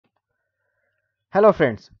Hello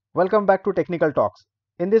friends, welcome back to Technical Talks.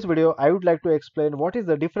 In this video, I would like to explain what is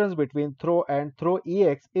the difference between throw and throw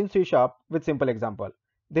EX in C# with simple example.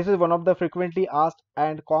 This is one of the frequently asked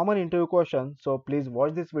and common interview questions, so please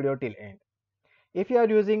watch this video till end. If you are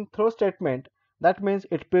using throw statement, that means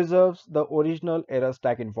it preserves the original error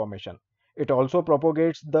stack information. It also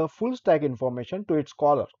propagates the full stack information to its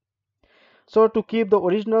caller. So to keep the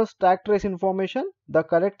original stack trace information, the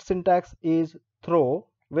correct syntax is throw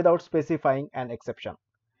without specifying an exception.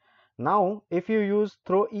 Now, if you use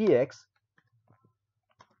throw EX,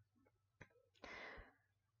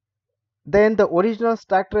 then the original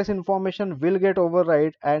stack trace information will get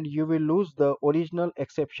override and you will lose the original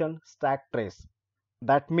exception stack trace.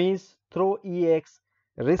 That means throw EX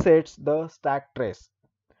resets the stack trace.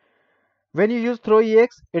 When you use throw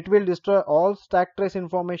EX, it will destroy all stack trace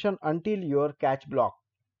information until your catch block.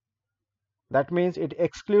 That means it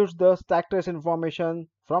excludes the stack trace information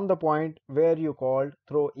from the point where you called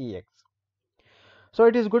throw EX. So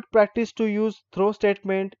it is good practice to use throw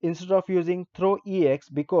statement instead of using throw EX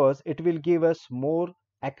because it will give us more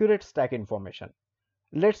accurate stack information.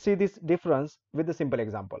 Let's see this difference with a simple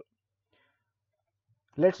example.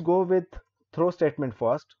 Let's go with throw statement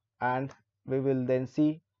first and we will then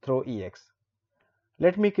see throw EX.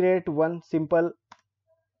 Let me create one simple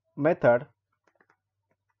method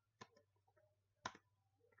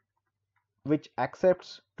which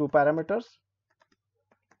accepts two parameters,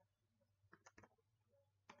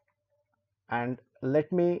 and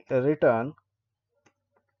let me return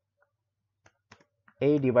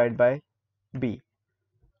a divided by b.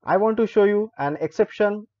 I want to show you an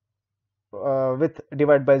exception with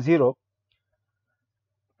divide by 0.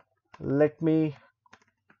 Let me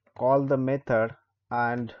call the method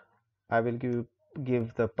and I will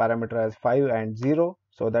give the parameter as 5 and 0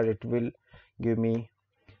 so that it will give me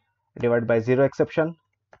divide by 0 exception.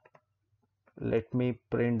 Let me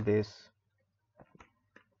print this.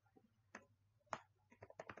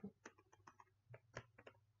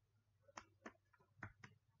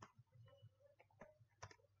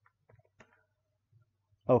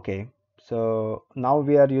 Okay, so now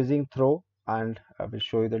we are using throw and I will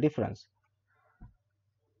show you the difference.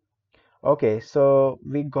 Okay, so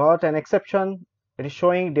we got an exception. It is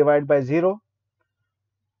showing divide by 0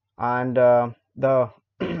 and the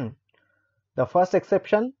the first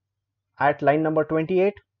exception at line number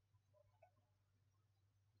 28.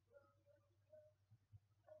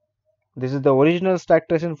 This is the original stack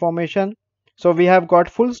trace information. So we have got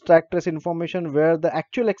full stack trace information where the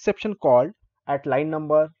actual exception called at line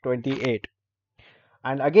number 28,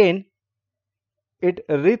 and again it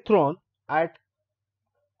rethrown at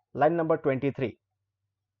line number 23.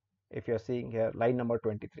 If you are seeing here line number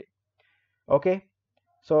 23. Okay,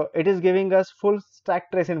 so it is giving us full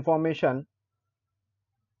stack trace information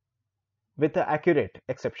with the accurate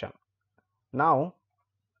exception. Now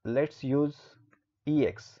let's use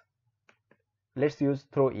EX. Let's use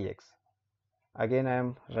throw EX. Again I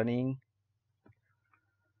am running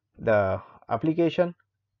the application.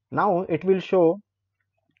 Now it will show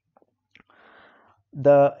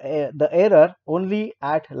the error only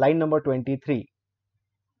at line number 23.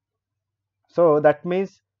 So that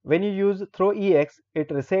means when you use throw EX, it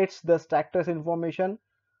resets the stack trace information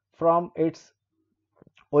from its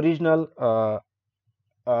original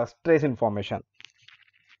trace information.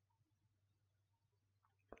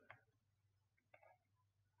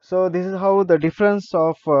 So this is how the difference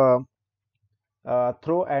of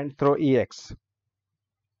throw and throw EX.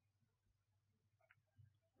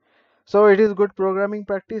 So it is good programming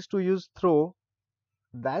practice to use throw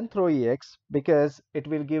than throw EX because it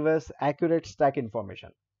will give us accurate stack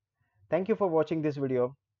information. Thank you for watching this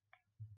video.